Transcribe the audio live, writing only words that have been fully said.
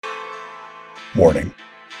Warning.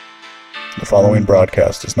 The following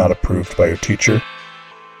broadcast is not approved by your teacher,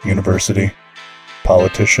 university,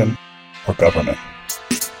 politician, or government.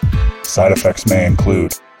 Side effects may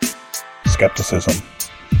include skepticism,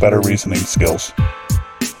 better reasoning skills,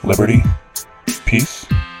 liberty, peace,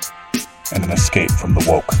 and an escape from the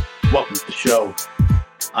woke. Welcome to the show.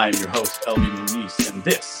 I am your host, LB Muniz, and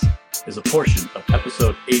this is a portion of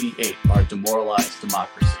episode 88, Our Demoralized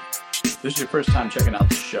Democracy. If this is your first time checking out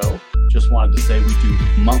the show, just wanted to say we do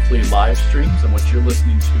monthly live streams, and what you're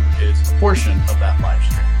listening to is a portion of that live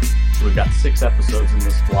stream. So we've got 6 episodes in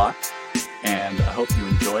this block, and I hope you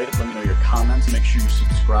enjoy it. Let me know your comments. Make sure you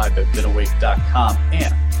subscribe at beenawake.com.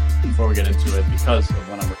 And before we get into it, because of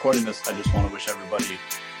when I'm recording this, I just want to wish everybody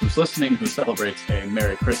who's listening, who celebrates a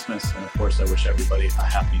Merry Christmas, and of course I wish everybody a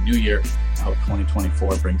Happy New Year. I hope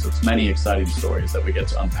 2024 brings us many exciting stories that we get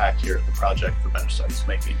to unpack here at the Project for Better Sense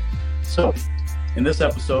Making. So, in this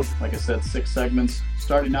episode, like I said, 6 segments.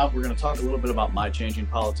 Starting out, we're going to talk a little bit about my changing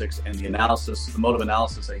politics and the analysis, the mode of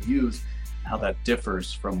analysis I use, and how that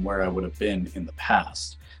differs from where I would have been in the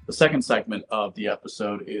past. The second segment of the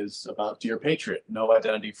episode is about Dear Patriot, No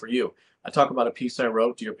Identity for You. I talk about a piece I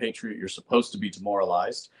wrote, Dear Patriot, You're Supposed to Be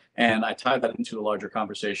Demoralized, and I tie that into a larger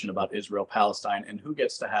conversation about Israel-Palestine and who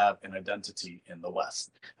gets to have an identity in the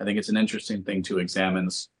West. I think it's an interesting thing to examine,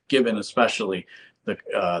 given especially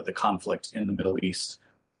the conflict in the Middle East.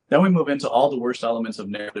 Then we move into all the worst elements of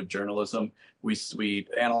narrative journalism. We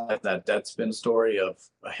analyze that Deadspin story of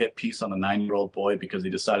a hit piece on a 9-year-old boy because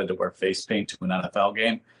he decided to wear face paint to an NFL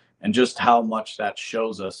game, and just how much that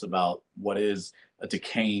shows us about what is a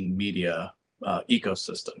decaying media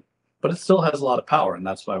ecosystem. But it still has a lot of power, and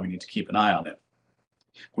that's why we need to keep an eye on it.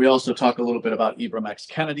 We also talk a little bit about Ibram X.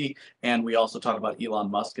 Kennedy, and we also talk about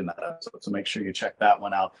Elon Musk in that episode, so make sure you check that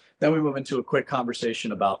one out. Then we move into a quick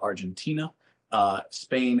conversation about Argentina,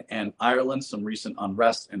 Spain, and Ireland, some recent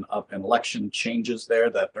unrest and election changes there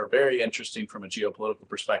that are very interesting from a geopolitical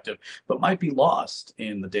perspective, but might be lost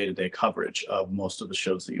in the day-to-day coverage of most of the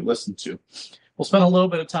shows that you listen to. We'll spend a little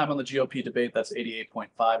bit of time on the GOP debate. That's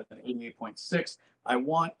 88.5 and 88.6.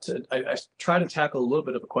 I try to tackle a little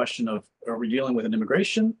bit of a question of, are we dealing with an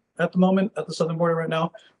immigration at the moment at the southern border right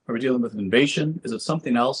now? Are we dealing with an invasion? Is it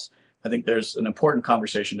something else? I think there's an important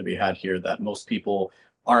conversation to be had here that most people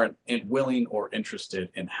aren't willing or interested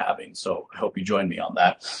in having. So I hope you join me on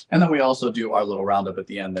that. And then we also do our little roundup at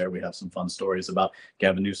the end there. We have some fun stories about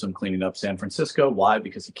Gavin Newsom cleaning up San Francisco. Why?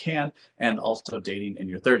 Because he can. And also dating in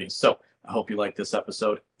your 30s. So I hope you like this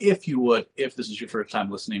episode. If you would, if this is your first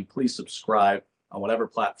time listening, please subscribe on whatever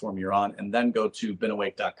platform you're on, and then go to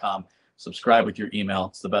beenawake.com, subscribe with your email.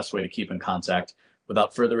 It's the best way to keep in contact.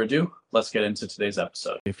 Without further ado, let's get into today's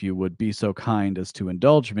episode. If you would be so kind as to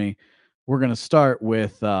indulge me, we're going to start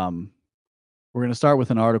with an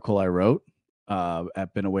article I wrote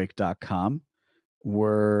at beenawake.com,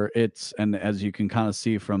 where and as you can kind of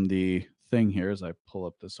see from the thing here as I pull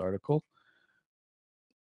up this article,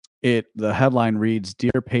 the headline reads,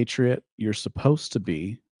 Dear Patriot, You're Supposed to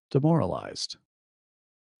Be Demoralized.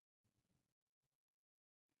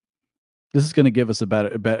 This is going to give us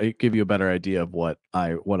give you a better idea of what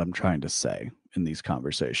I'm trying to say in these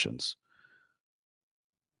conversations.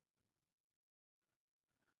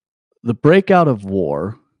 The breakout of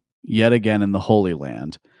war, yet again in the Holy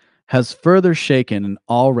Land, has further shaken an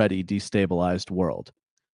already destabilized world.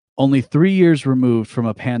 Only 3 years removed from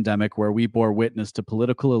a pandemic where we bore witness to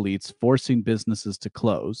political elites forcing businesses to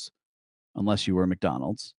close, unless you were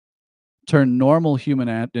McDonald's, turn normal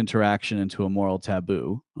human interaction into a moral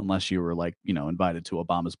taboo, unless you were invited to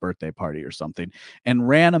Obama's birthday party or something, and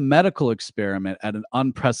ran a medical experiment at an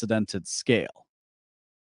unprecedented scale.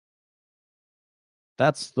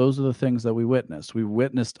 Those are the things that we witnessed. We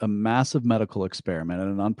witnessed a massive medical experiment at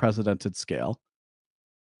an unprecedented scale.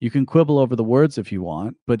 You can quibble over the words if you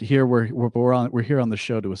want, but here we're here on the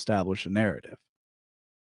show to establish a narrative.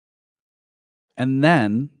 And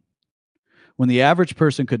then, when the average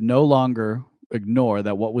person could no longer ignore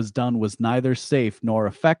that what was done was neither safe nor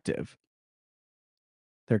effective,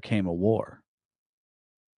 there came a war.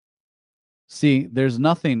 See, there's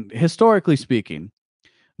nothing, historically speaking,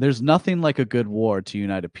 there's nothing like a good war to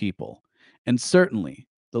unite a people. And certainly,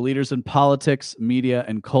 the leaders in politics, media,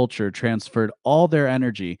 and culture transferred all their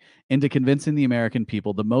energy into convincing the American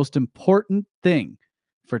people the most important thing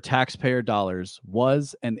for taxpayer dollars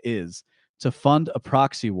was and is to fund a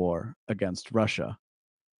proxy war against Russia.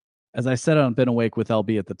 As I said on Been Awake with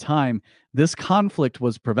LB at the time, this conflict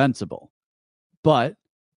was preventable, but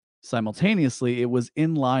simultaneously, it was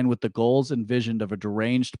in line with the goals envisioned of a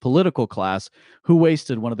deranged political class who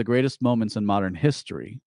wasted one of the greatest moments in modern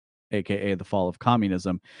history aka the fall of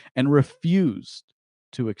communism, and refused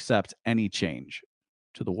to accept any change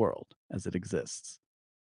to the world as it exists.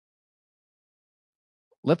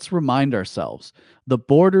 Let's remind ourselves the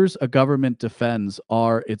borders a government defends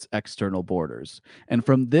are its external borders. And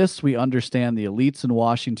from this, we understand the elites in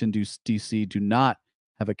Washington, D.C. do not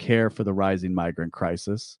have a care for the rising migrant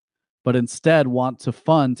crisis, but instead want to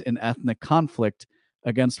fund an ethnic conflict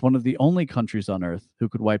against one of the only countries on earth who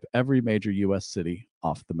could wipe every major U.S. city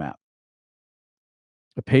off the map.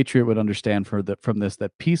 A patriot would understand from this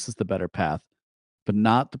that peace is the better path, but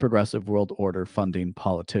not the progressive world order funding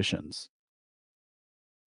politicians.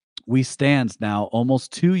 We stand now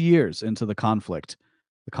almost 2 years into the conflict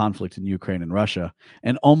in Ukraine and Russia,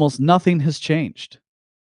 and almost nothing has changed.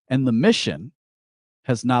 And the mission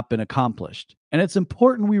has not been accomplished. And it's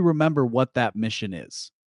important we remember what that mission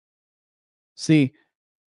is. See,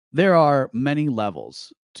 there are many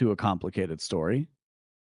levels to a complicated story,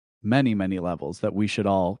 many, many levels that we should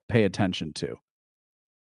all pay attention to.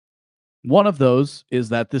 One of those is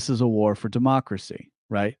that this is a war for democracy,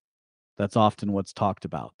 right? That's often what's talked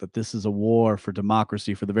about, that this is a war for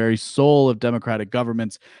democracy, for the very soul of democratic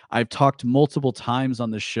governments. I've talked multiple times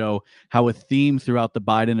on this show how a theme throughout the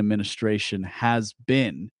Biden administration has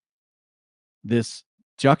been this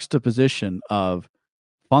juxtaposition of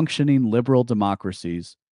functioning liberal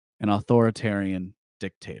democracies and authoritarian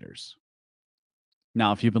dictators.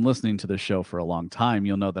 Now, if you've been listening to this show for a long time,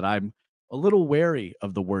 you'll know that I'm a little wary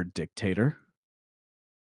of the word dictator,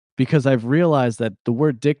 because I've realized that the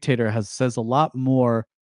word dictator says a lot more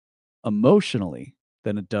emotionally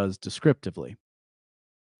than it does descriptively.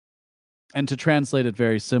 And to translate it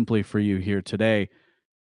very simply for you here today,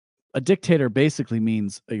 a dictator basically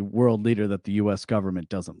means a world leader that the US government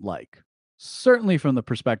doesn't like. Certainly from the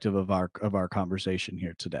perspective of our conversation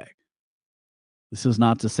here today. This is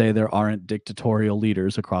not to say there aren't dictatorial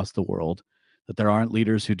leaders across the world, that there aren't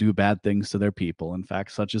leaders who do bad things to their people. In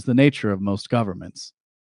fact, such is the nature of most governments.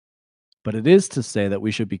 But it is to say that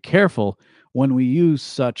we should be careful when we use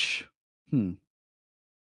such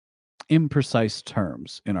imprecise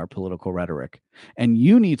terms in our political rhetoric. And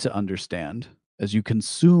you need to understand, as you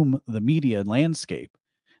consume the media landscape,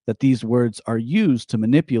 that these words are used to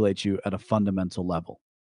manipulate you at a fundamental level.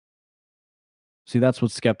 See, that's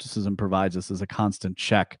what skepticism provides us, as a constant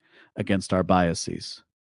check against our biases.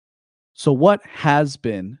 So what has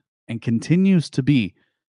been and continues to be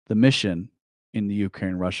the mission in the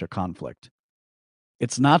Ukraine-Russia conflict?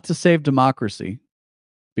 It's not to save democracy,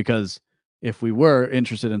 because if we were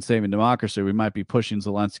interested in saving democracy, we might be pushing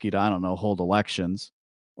Zelensky to, I don't know, hold elections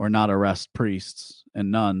or not arrest priests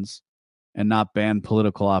and nuns and not ban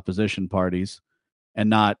political opposition parties and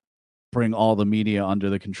not bring all the media under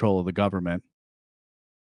the control of the government.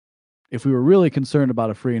 If we were really concerned about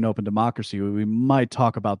a free and open democracy, we might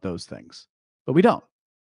talk about those things, but we don't.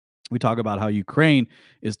 We talk about how Ukraine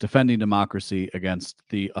is defending democracy against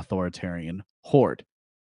the authoritarian horde,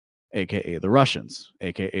 aka the Russians,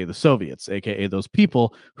 aka the Soviets, aka those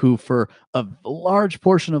people who, for a large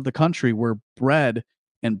portion of the country, were bred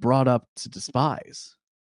and brought up to despise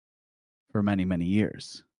for many, many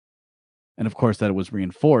years. And of course, that was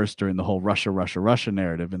reinforced during the whole Russia, Russia, Russia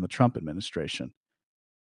narrative in the Trump administration.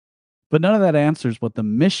 But none of that answers what the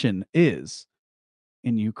mission is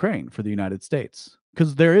in Ukraine for the United States,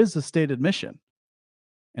 because there is a stated mission.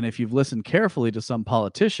 And if you've listened carefully to some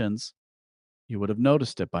politicians, you would have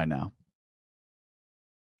noticed it by now.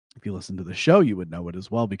 If you listen to the show, you would know it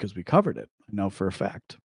as well, because we covered it. I know for a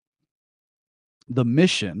fact. The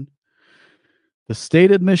mission, the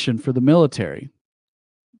stated mission for the military,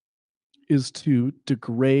 is to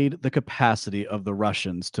degrade the capacity of the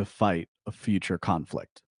Russians to fight a future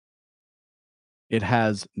conflict. It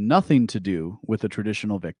has nothing to do with a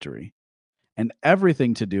traditional victory, and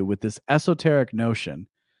everything to do with this esoteric notion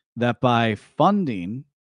that by funding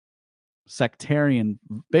sectarian,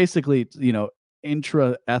 basically,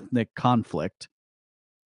 intra-ethnic conflict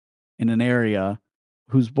in an area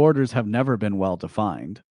whose borders have never been well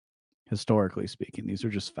defined, historically speaking, these are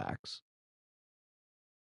just facts,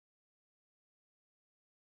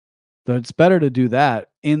 that it's better to do that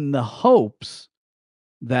in the hopes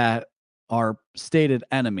that our stated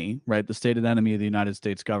enemy, right, the stated enemy of the United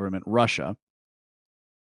States government, Russia,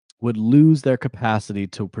 would lose their capacity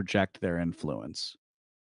to project their influence.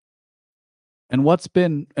 And what's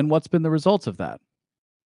been the results of that?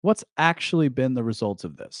 What's actually been the results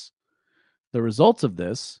of this? The results of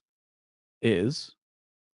this is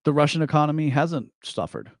the Russian economy hasn't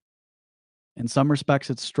suffered. In some respects,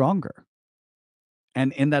 it's stronger.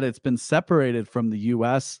 And in that it's been separated from the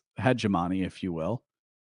US hegemony, if you will,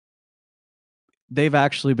 they've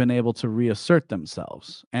actually been able to reassert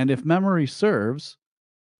themselves. And if memory serves,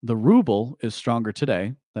 the ruble is stronger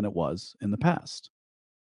today than it was in the past.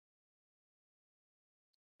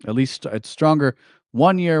 At least it's stronger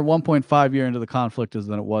 1 year, 1.5 year into the conflict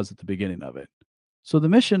than it was at the beginning of it. So the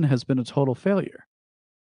mission has been a total failure.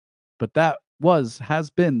 But that has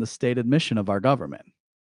been the stated mission of our government.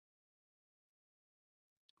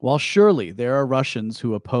 While surely there are Russians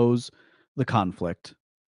who oppose the conflict,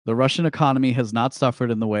 the Russian economy has not suffered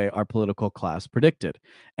in the way our political class predicted.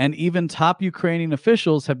 And even top Ukrainian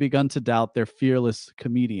officials have begun to doubt their fearless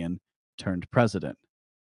comedian turned president.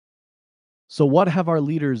 So, what have our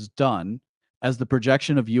leaders done as the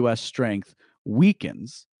projection of U.S. strength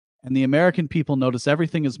weakens and the American people notice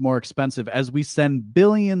everything is more expensive as we send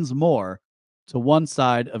billions more to one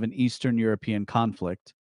side of an Eastern European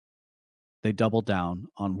conflict? They double down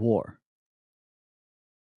on war.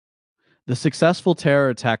 The successful terror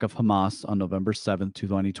attack of Hamas on November 7th,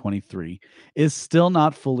 2023 is still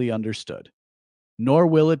not fully understood, nor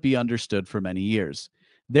will it be understood for many years.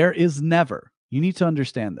 There is never, you need to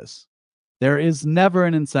understand this, there is never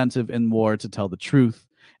an incentive in war to tell the truth.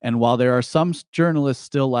 And while there are some journalists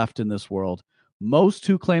still left in this world, most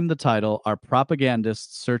who claim the title are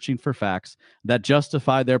propagandists searching for facts that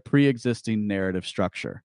justify their pre-existing narrative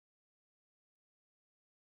structure.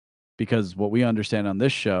 Because what we understand on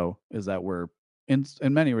this show is that we're, in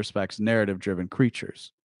many respects, narrative-driven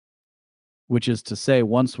creatures. Which is to say,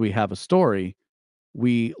 once we have a story,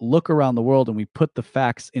 we look around the world and we put the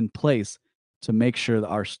facts in place to make sure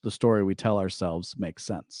that the story we tell ourselves makes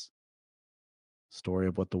sense. Story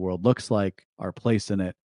of what the world looks like, our place in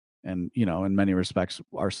it, and, in many respects,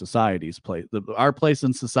 our society's place, our place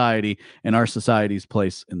in society and our society's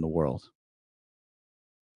place in the world.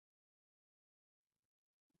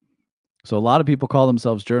 So a lot of people call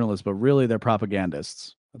themselves journalists, but really they're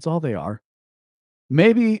propagandists. That's all they are.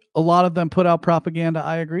 Maybe a lot of them put out propaganda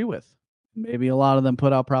I agree with. Maybe a lot of them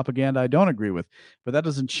put out propaganda I don't agree with. But that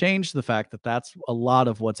doesn't change the fact that that's a lot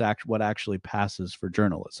of what actually passes for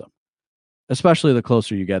journalism, especially the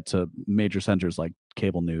closer you get to major centers like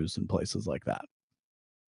cable news and places like that.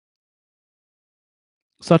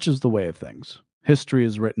 Such is the way of things. History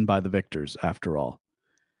is written by the victors, after all.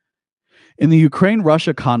 In the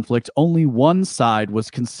Ukraine-Russia conflict, only one side was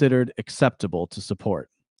considered acceptable to support.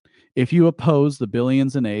 If you oppose the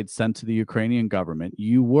billions in aid sent to the Ukrainian government,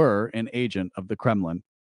 you were an agent of the Kremlin.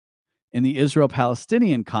 In the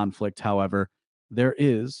Israel-Palestinian conflict, however, there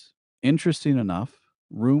is, interesting enough,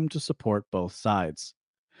 room to support both sides.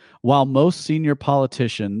 While most senior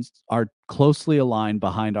politicians are closely aligned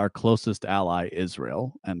behind our closest ally,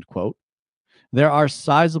 Israel, end quote, there are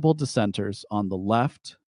sizable dissenters on the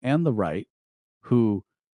left and the right who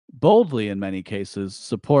boldly, in many cases,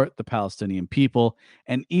 support the Palestinian people,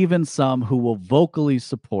 and even some who will vocally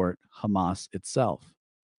support Hamas itself.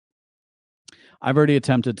 I've already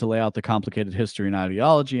attempted to lay out the complicated history and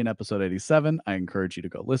ideology in episode 87. I encourage you to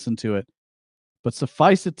go listen to it. But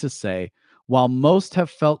suffice it to say, while most have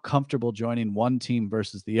felt comfortable joining one team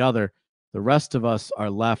versus the other, the rest of us are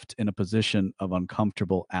left in a position of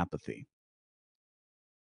uncomfortable apathy.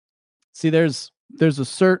 See, there's a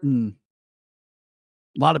certain...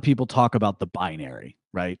 A lot of people talk about the binary,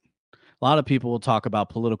 right? A lot of people will talk about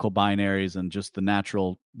political binaries and just the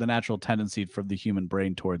natural tendency for the human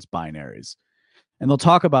brain towards binaries. And they'll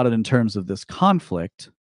talk about it in terms of this conflict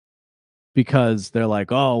because they're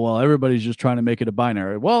like, oh, well, everybody's just trying to make it a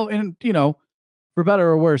binary. Well, and, for better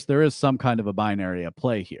or worse, there is some kind of a binary at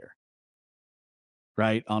play here,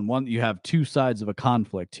 right? On one, you have two sides of a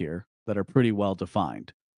conflict here that are pretty well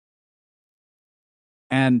defined.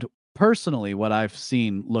 And personally, what I've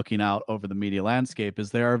seen looking out over the media landscape is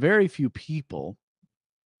there are very few people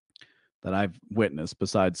that I've witnessed,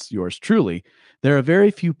 besides yours truly, there are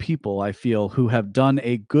very few people, I feel, who have done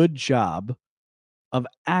a good job of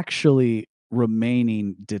actually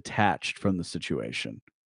remaining detached from the situation.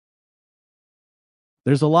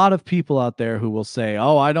 There's a lot of people out there who will say,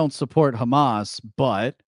 oh, I don't support Hamas,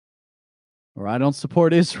 but, or I don't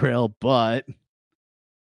support Israel, but...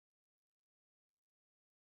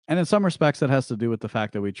 And in some respects, that has to do with the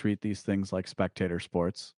fact that we treat these things like spectator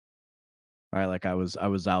sports, right? Like I was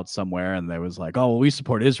out somewhere and there was like, oh, well, we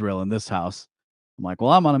support Israel in this house. I'm like,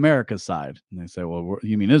 well, I'm on America's side. And they say, well,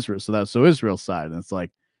 you mean Israel? So Israel's side. And it's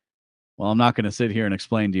like, well, I'm not going to sit here and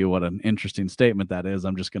explain to you what an interesting statement that is.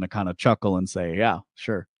 I'm just going to kind of chuckle and say, yeah,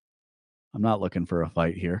 sure. I'm not looking for a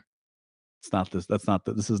fight here. It's not this.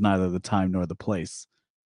 This is neither the time nor the place.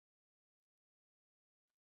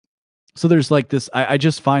 So there's like this, I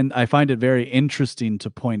find it very interesting to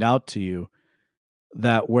point out to you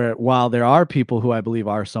that where while there are people who I believe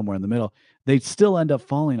are somewhere in the middle, they still end up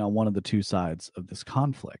falling on one of the two sides of this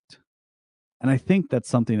conflict. And I think that's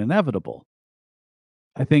something inevitable.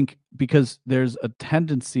 I think because there's a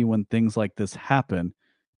tendency when things like this happen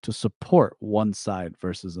to support one side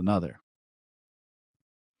versus another.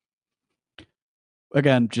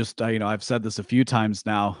 Again, just I've said this a few times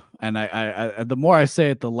now, and I the more I say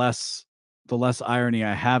it, the less irony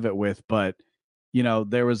I have it with. But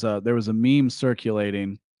there was a meme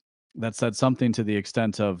circulating that said something to the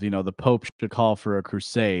extent of the Pope should call for a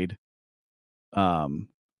crusade, um,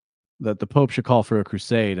 that the Pope should call for a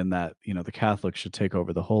crusade, and that the Catholics should take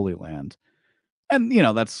over the Holy Land. And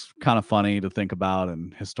that's kind of funny to think about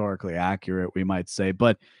and historically accurate, we might say.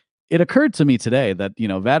 But it occurred to me today that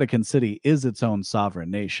Vatican City is its own sovereign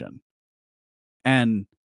nation. And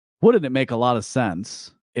wouldn't it make a lot of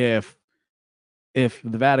sense if the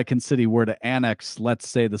Vatican City were to annex, let's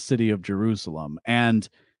say, the city of Jerusalem? And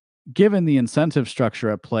given the incentive structure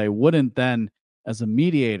at play, wouldn't then, as a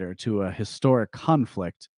mediator to a historic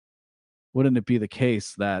conflict, wouldn't it be the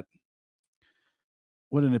case that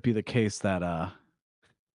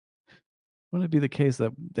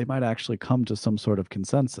they might actually come to some sort of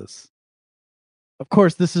consensus? Of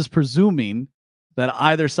course, this is presuming that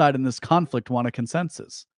either side in this conflict want a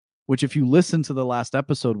consensus, which, if you listen to the last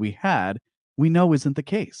episode we had, we know isn't the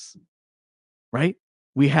case, right?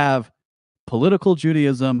 We have political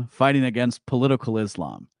Judaism fighting against political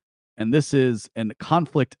Islam, and this is a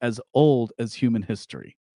conflict as old as human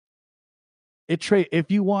history.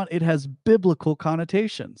 If you want, it has biblical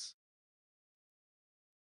connotations.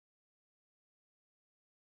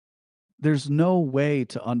 There's no way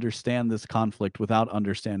to understand this conflict without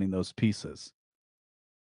understanding those pieces.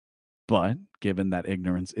 But given that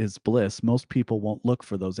ignorance is bliss, most people won't look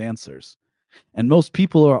for those answers. And most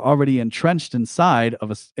people are already entrenched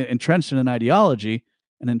entrenched in an ideology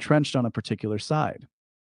and entrenched on a particular side.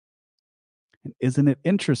 And isn't it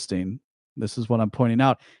interesting? This is what I'm pointing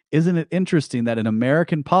out. Isn't it interesting that in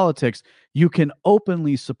American politics, you can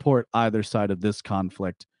openly support either side of this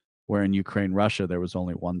conflict, where in Ukraine, Russia, there was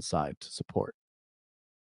only one side to support?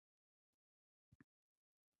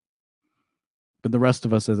 But the rest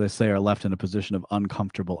of us, as I say, are left in a position of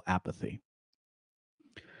uncomfortable apathy.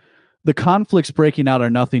 The conflicts breaking out are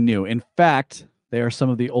nothing new. In fact, they are some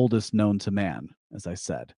of the oldest known to man, as I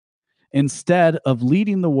said. Instead of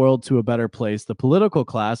leading the world to a better place, the political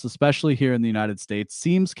class, especially here in the United States,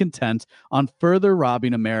 seems content on further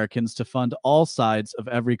robbing Americans to fund all sides of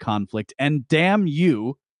every conflict. And damn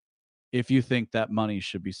you if you think that money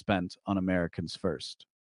should be spent on Americans first.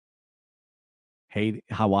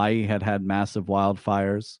 Hawaii had massive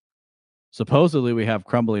wildfires. Supposedly, we have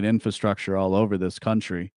crumbling infrastructure all over this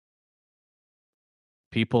country.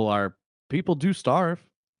 People do starve.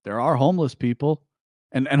 There are homeless people,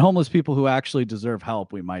 and homeless people who actually deserve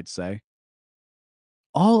help, we might say.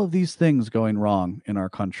 All of these things going wrong in our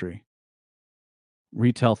country.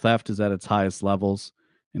 Retail theft is at its highest levels.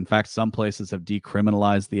 In fact, some places have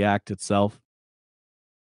decriminalized the act itself.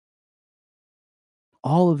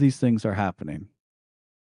 All of these things are happening.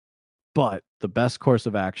 But the best course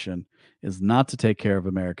of action is not to take care of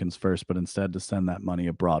Americans first, but instead to send that money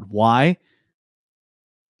abroad. Why?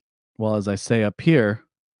 Well, as I say up here,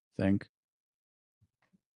 I think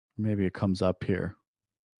maybe it comes up here.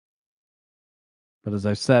 But as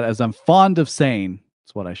I said, as I'm fond of saying,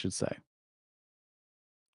 it's what I should say.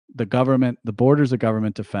 The borders a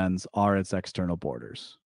government defends are its external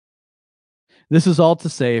borders. This is all to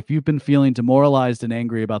say, if you've been feeling demoralized and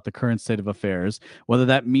angry about the current state of affairs, whether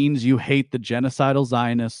that means you hate the genocidal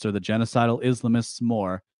Zionists or the genocidal Islamists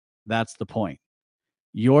more, that's the point.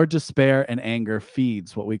 Your despair and anger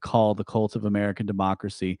feeds what we call the cult of American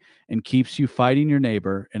democracy and keeps you fighting your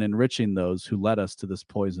neighbor and enriching those who led us to this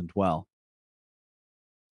poisoned well.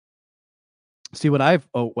 See, what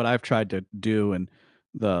I've tried to do, and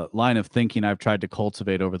the line of thinking I've tried to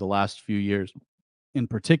cultivate over the last few years in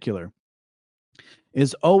particular,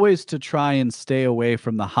 is always to try and stay away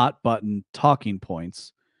from the hot button talking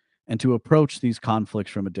points and to approach these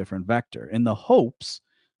conflicts from a different vector, in the hopes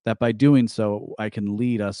that by doing so, I can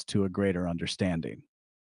lead us to a greater understanding.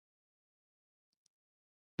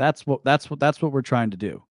 That's what we're trying to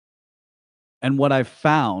do. And what I've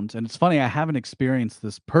found, and it's funny, I haven't experienced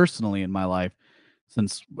this personally in my life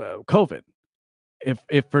since COVID.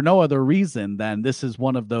 If for no other reason than this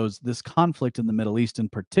conflict in the Middle East in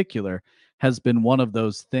particular has been one of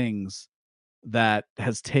those things that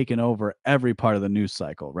has taken over every part of the news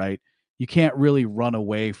cycle, right? You can't really run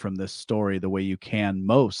away from this story the way you can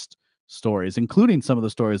most stories, including some of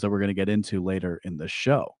the stories that we're going to get into later in the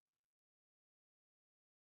show.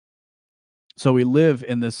 So we live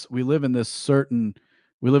in this certain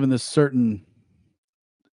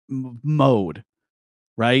mode,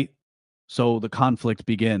 right? So the conflict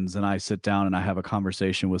begins, and I sit down and I have a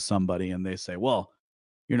conversation with somebody, and they say, "Well,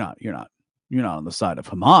 you're not on the side of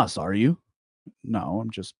Hamas, are you?" No,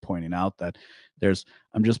 I'm just pointing out that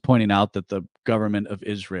the government of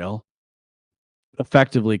Israel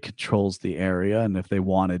effectively controls the area, and if they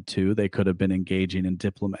wanted to, they could have been engaging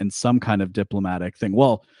in some kind of diplomatic thing.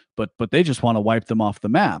 Well, but they just want to wipe them off the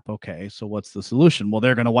map. Okay, so what's the solution? Well,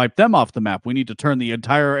 they're going to wipe them off the map. We need to turn the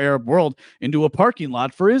entire Arab world into a parking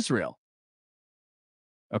lot for Israel.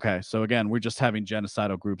 Okay, so again, we're just having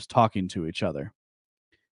genocidal groups talking to each other.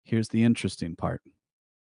 Here's the interesting part.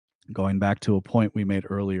 Going back to a point we made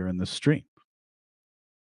earlier in the stream.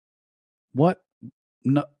 What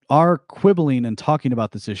our quibbling and talking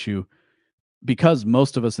about this issue, because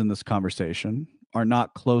most of us in this conversation are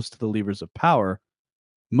not close to the levers of power,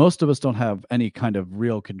 most of us don't have any kind of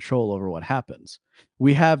real control over what happens.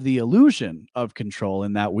 We have the illusion of control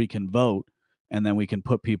in that we can vote and then we can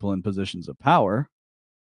put people in positions of power.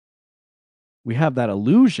 We have that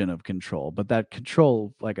illusion of control, but that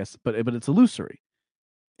control, like I said, but it's illusory.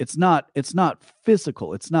 It's not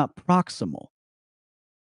physical, it's not proximal.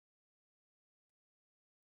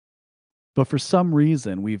 But for some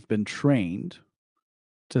reason, we've been trained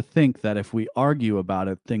to think that if we argue about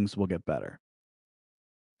it, things will get better.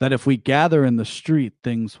 That if we gather in the street,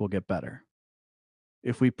 things will get better.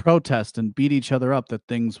 If we protest and beat each other up, that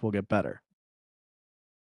things will get better.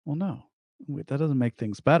 Well, no, that doesn't make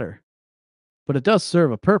things better. But it does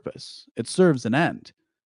serve a purpose. It serves an end.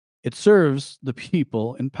 It serves the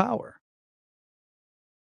people in power.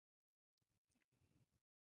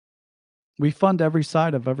 We fund every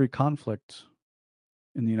side of every conflict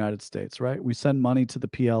in the United States, right? We send money to the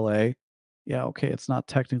PLA. Yeah, okay, it's not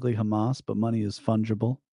technically Hamas, but money is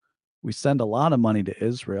fungible. We send a lot of money to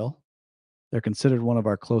Israel. They're considered one of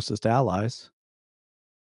our closest allies.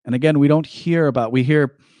 And again, we hear,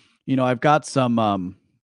 I've got some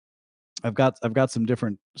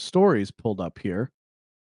different stories pulled up here,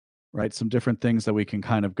 right? Some different things that we can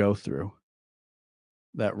kind of go through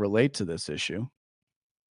that relate to this issue.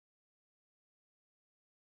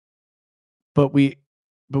 But we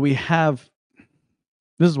have,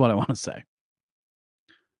 this is what I want to say.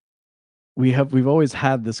 We've always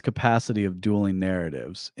had this capacity of dueling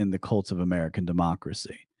narratives in the cult of American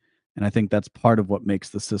democracy. And I think that's part of what makes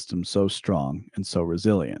the system so strong and so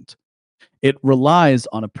resilient. It relies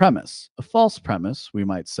on a premise, a false premise, we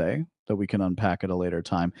might say, that we can unpack at a later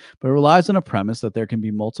time, but it relies on a premise that there can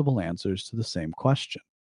be multiple answers to the same question,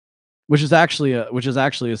 which is actually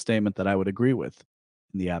a statement that I would agree with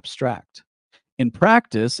in the abstract. In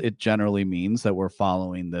practice, it generally means that we're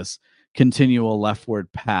following this continual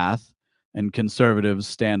leftward path, and conservatives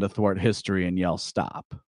stand athwart history and yell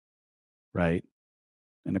stop, right?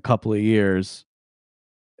 In a couple of years,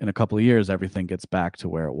 everything gets back to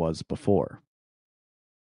where it was before.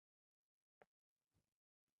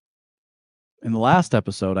 In the last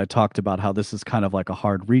episode, I talked about how this is kind of like a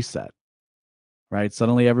hard reset, right?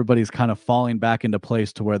 Suddenly everybody's kind of falling back into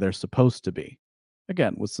place to where they're supposed to be.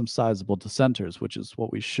 Again, with some sizable dissenters, which is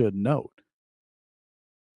what we should note.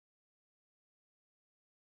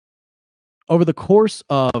 Over the course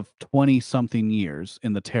of 20-something years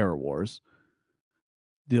in the terror wars,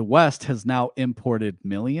 the West has now imported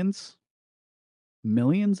millions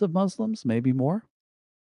of Muslims, maybe more.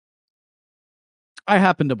 I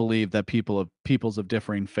happen to believe that peoples of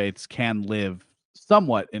differing faiths can live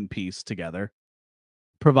somewhat in peace together,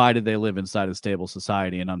 provided they live inside a stable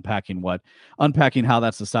society. And unpacking how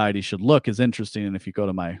that society should look is interesting. And if you go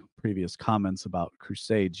to my previous comments about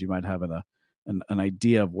crusades, you might have an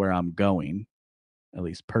idea of where I'm going, at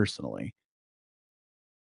least personally.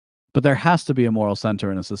 But there has to be a moral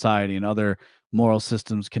center in a society, and other moral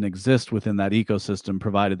systems can exist within that ecosystem,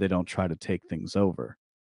 provided they don't try to take things over.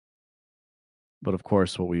 But of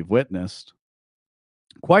course, what we've witnessed,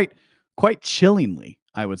 quite chillingly,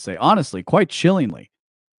 I would say, honestly, quite chillingly,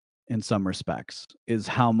 in some respects, is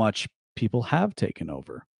how much people have taken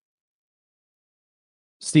over.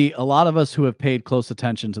 See, a lot of us who have paid close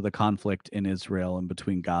attention to the conflict in Israel and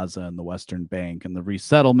between Gaza and the Western Bank and the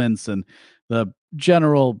resettlements and the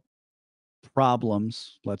general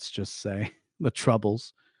problems, let's just say, the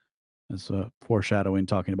troubles, as foreshadowing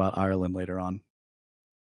talking about Ireland later on.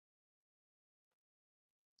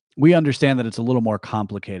 We understand that it's a little more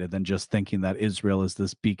complicated than just thinking that Israel is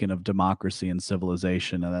this beacon of democracy and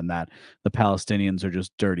civilization, and then that the Palestinians are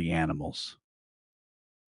just dirty animals.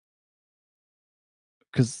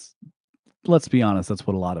 Because let's be honest, that's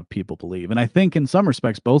what a lot of people believe. And I think in some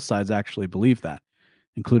respects, both sides actually believe that.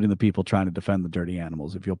 including the people trying to defend the dirty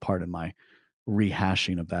animals, if you'll pardon my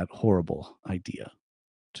rehashing of that horrible idea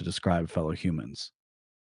to describe fellow humans.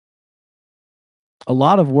 A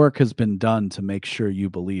lot of work has been done to make sure you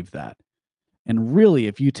believe that. And really,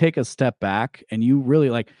 if you take a step back and you really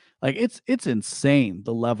like it's insane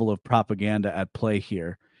the level of propaganda at play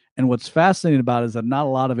here. And what's fascinating about it is that not a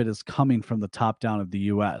lot of it is coming from the top down of the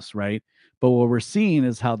US, right? But what we're seeing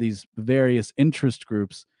is how these various interest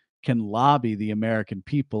groups can lobby the American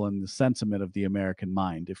people and the sentiment of the American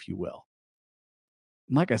mind, if you will.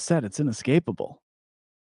 And like I said, it's inescapable.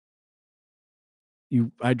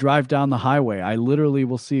 I drive down the highway, I literally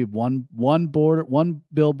will see one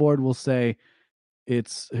billboard will say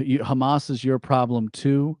Hamas is your problem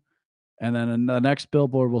too. And then the next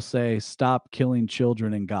billboard will say, stop killing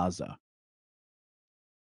children in Gaza.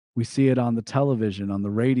 We see it on the television, on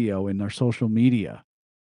the radio, in our social media.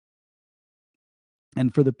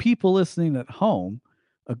 And for the people listening at home,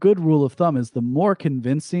 a good rule of thumb is the more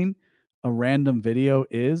convincing a random video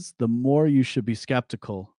is, the more you should be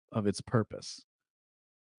skeptical of its purpose.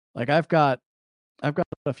 Like I've got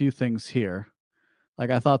a few things here.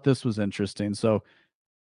 Like I thought this was interesting. So,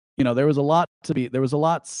 there was a lot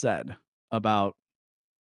said about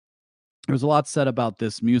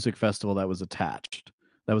this music festival that was attacked.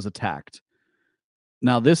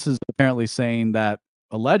 Now, this is apparently saying that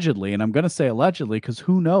allegedly, and I'm going to say allegedly because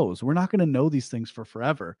who knows? We're not going to know these things for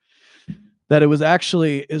forever. That it was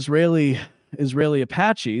actually Israeli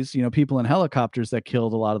Apaches, people in helicopters that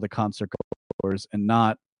killed a lot of the concert goers, and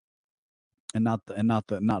not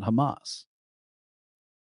Hamas.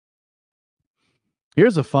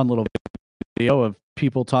 Here's a fun little video of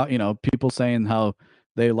people people saying how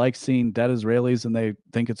they like seeing dead Israelis and they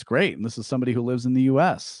think it's great. And this is somebody who lives in the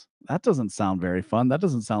US. That doesn't sound very fun. That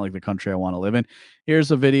doesn't sound like the country I want to live in.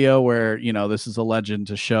 Here's a video where, this is a legend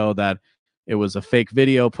to show that it was a fake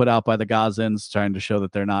video put out by the Gazans trying to show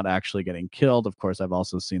that they're not actually getting killed. Of course, I've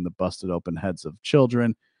also seen the busted open heads of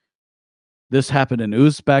children. This happened in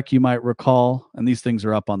Uzbek, you might recall, and these things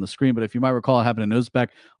are up on the screen, but if you might recall, it happened in Uzbek.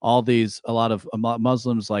 A lot of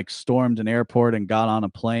Muslims stormed an airport and got on a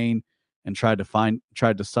plane and tried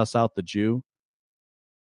to suss out the Jew.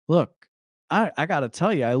 Look, I got to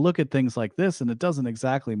tell you, I look at things like this and it doesn't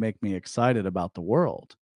exactly make me excited about the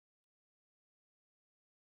world.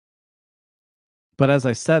 But as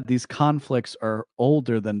I said, these conflicts are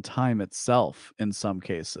older than time itself in some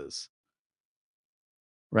cases,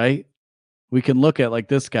 right? We can look at like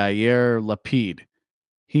this guy, Yair Lapid.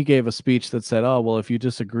 He gave a speech that said, "Oh, well, if you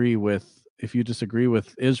disagree with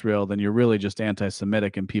Israel, then you're really just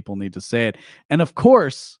anti-Semitic and people need to say it." And of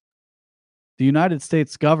course, the United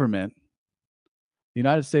States government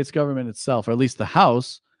itself, or at least the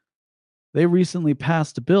House, they recently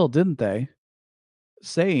passed a bill, didn't they?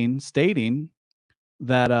 Stating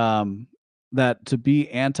that that to be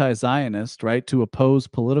anti-Zionist, right, to oppose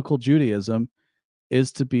political Judaism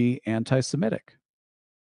is to be anti-Semitic,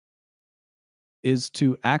 is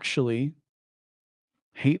to actually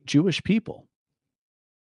hate Jewish people.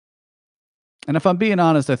 And if I'm being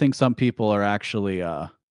honest, I think some people are actually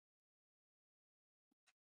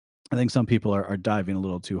diving a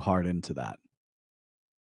little too hard into that.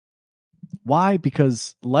 Why?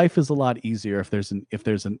 Because life is a lot easier if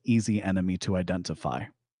there's an easy enemy to identify.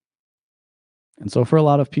 And so for a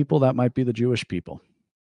lot of people, that might be the Jewish people.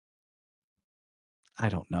 I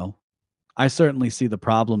don't know. I certainly see the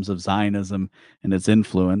problems of Zionism and its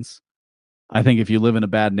influence. I think if you live in a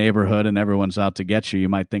bad neighborhood and everyone's out to get you, you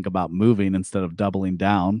might think about moving instead of doubling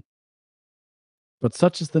down. But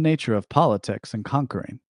such is the nature of politics and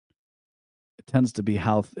conquering. It tends to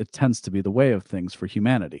be the way of things for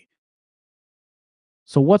humanity.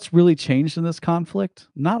 So what's really changed in this conflict?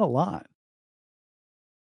 Not a lot.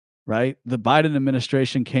 Right? The Biden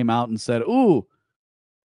administration came out and said, ooh,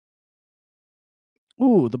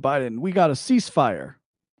 we got a ceasefire.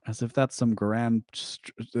 As if that's some grand,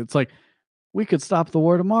 it's like, we could stop the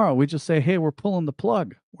war tomorrow. We just say, hey, we're pulling the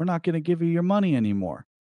plug. We're not going to give you your money anymore.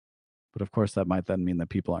 But of course, that might then mean that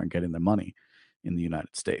people aren't getting their money in the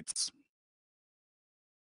United States.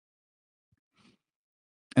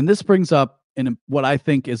 And this brings up what I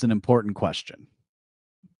think is an important question.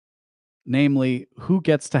 Namely, who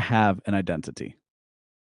gets to have an identity?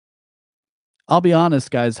 I'll be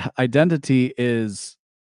honest, guys, identity is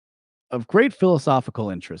of great philosophical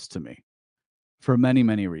interest to me for many,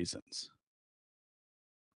 many reasons.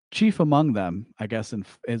 Chief among them, I guess,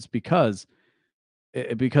 is because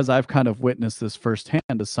I've kind of witnessed this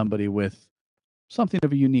firsthand as somebody with something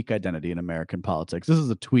of a unique identity in American politics. This is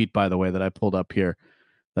a tweet, by the way, that I pulled up here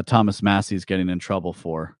that Thomas Massey is getting in trouble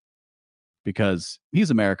for because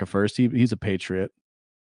he's America first. He's a patriot.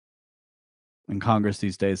 And Congress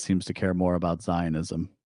these days seems to care more about Zionism.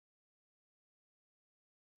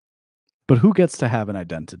 But who gets to have an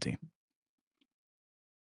identity?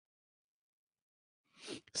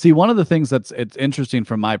 See, one of the things it's interesting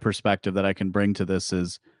from my perspective that I can bring to this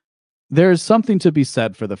is there's something to be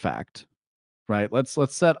said for the fact, right? Let's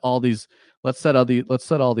set all these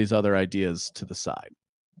other ideas to the side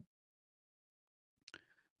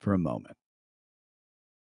for a moment.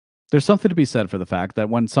 There's something to be said for the fact that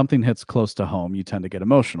when something hits close to home, you tend to get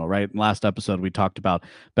emotional, right? In last episode, we talked about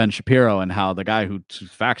Ben Shapiro and how the guy who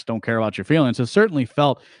facts don't care about your feelings has certainly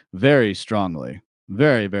felt very strongly,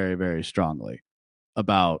 very, very, very strongly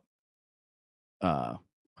about how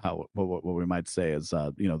what we might say is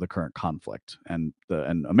the current conflict and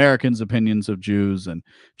Americans' opinions of Jews and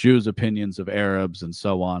Jews' opinions of Arabs and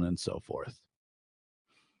so on and so forth.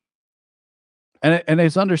 And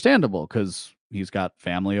it's understandable because he's got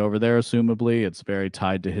family over there, assumably. It's very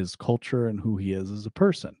tied to his culture and who he is as a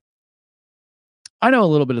person. I know a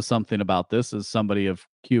little bit of something about this as somebody of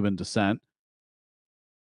Cuban descent,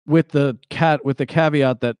 with the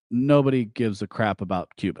caveat that nobody gives a crap about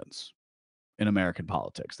Cubans in American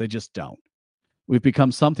politics. They just don't. We've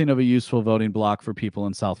become something of a useful voting bloc for people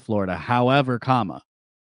in South Florida. However,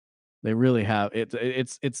 they really have it.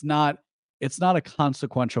 It's not a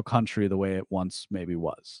consequential country the way it once maybe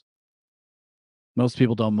was. Most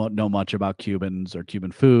people don't know much about Cubans or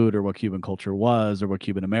Cuban food or what Cuban culture was or what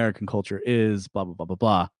Cuban American culture is, blah, blah, blah, blah,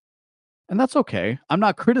 blah. And that's okay. I'm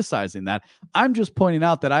not criticizing that. I'm just pointing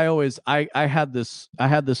out that I had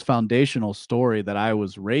this foundational story that I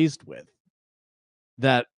was raised with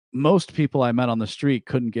that most people I met on the street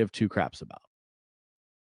couldn't give two craps about.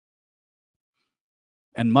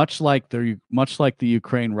 And much like the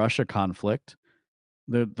Ukraine-Russia conflict,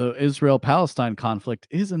 the Israel-Palestine conflict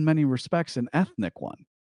is in many respects an ethnic one.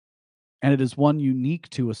 And it is one unique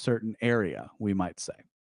to a certain area, we might say.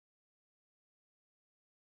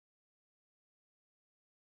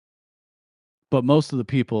 But most of the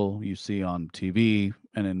people you see on TV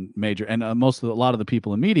and in major, and a lot of the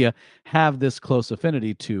people in media have this close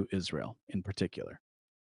affinity to Israel in particular.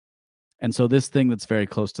 And so this thing that's very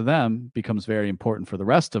close to them becomes very important for the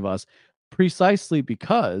rest of us, precisely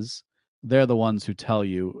because they're the ones who tell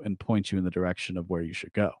you and point you in the direction of where you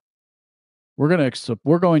should go. We're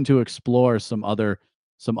going to explore some other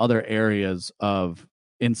areas of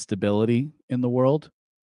instability in the world,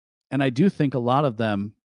 and I do think a lot of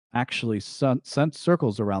them actually sent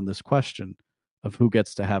circles around this question of who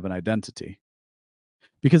gets to have an identity.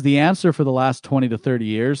 Because the answer for the last 20 to 30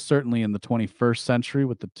 years, certainly in the 21st century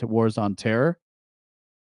with the wars on terror,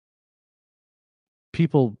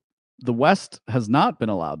 the West has not been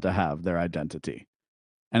allowed to have their identity.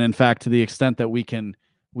 And in fact, to the extent that we can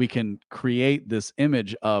create this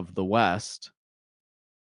image of the West,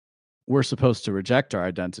 we're supposed to reject our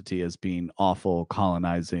identity as being awful,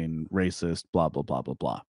 colonizing, racist, blah, blah, blah, blah,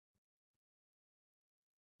 blah.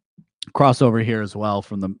 Crossover here as well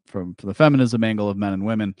from the feminism angle of men and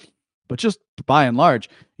women. But just by and large,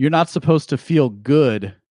 you're not supposed to feel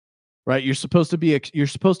good, right? You're supposed to be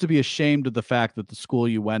ashamed of the fact that the school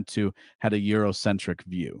you went to had a Eurocentric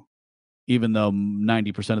view, even though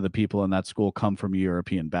 90% of the people in that school come from a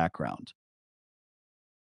European background.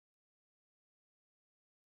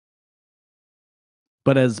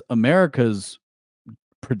 But as America's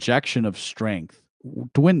projection of strength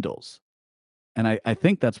dwindles, and I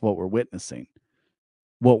think that's what we're witnessing.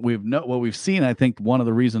 What we've seen, I think one of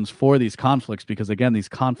the reasons for these conflicts, because again, these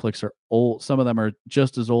conflicts are old. Some of them are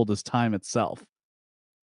just as old as time itself.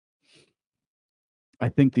 I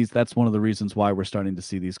think that's one of the reasons why we're starting to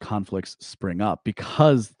see these conflicts spring up,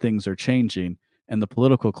 because things are changing and the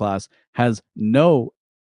political class has I don't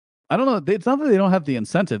know. It's not that they don't have the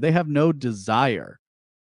incentive. They have no desire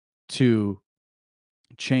to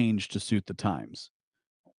change to suit the times.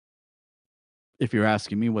 If you're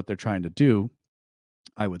asking me what they're trying to do,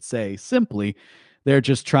 I would say simply they're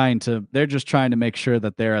just trying to make sure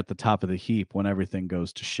that they're at the top of the heap when everything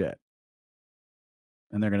goes to shit.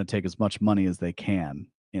 And they're going to take as much money as they can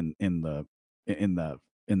in the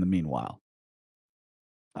meanwhile.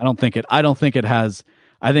 I don't think it has.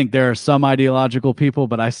 I think there are some ideological people,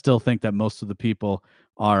 but I still think that most of the people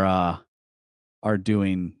are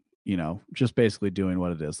doing, just basically doing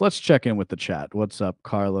what it is. Let's check in with the chat. What's up,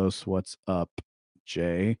 Carlos? What's up,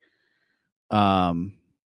 Jay?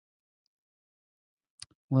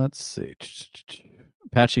 Let's see.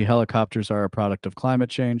 Apache helicopters are a product of climate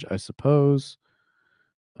change, I suppose.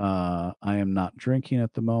 I am not drinking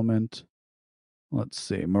at the moment. Let's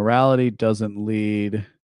see. Morality doesn't lead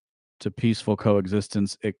to peaceful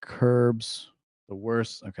coexistence. It curbs the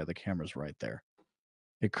worst. Okay, the camera's right there.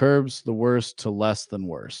 It curbs the worst to less than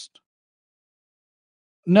worst.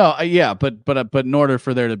 No, yeah, but in order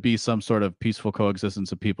for there to be some sort of peaceful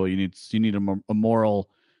coexistence of people, you need a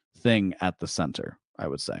moral thing at the center, I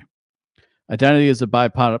would say. Identity is a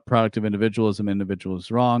byproduct of individualism. Individual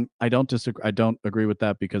is wrong. I don't disagree. I don't agree with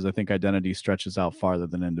that because I think identity stretches out farther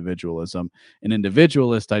than individualism. An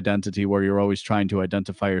individualist identity, where you're always trying to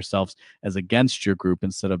identify yourselves as against your group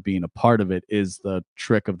instead of being a part of it, is the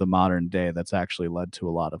trick of the modern day that's actually led to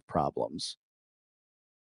a lot of problems.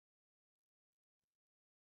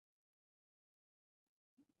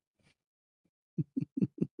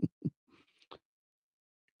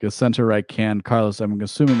 Because center right can, Carlos, I'm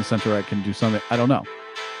assuming the center right can do something. I don't know.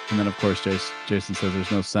 And then, of course, Jason says there's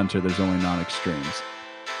no center, there's only non-extremes.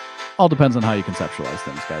 All depends on how you conceptualize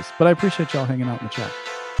things, guys. But I appreciate y'all hanging out in the chat.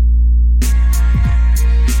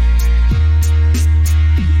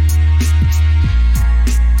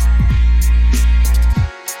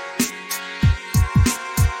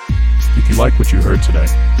 If you like what you heard today,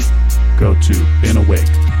 go to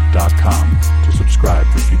beenawake.com to subscribe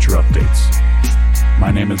for future updates. My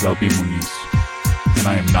name is LB Muniz, and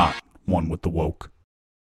I am not one with the woke.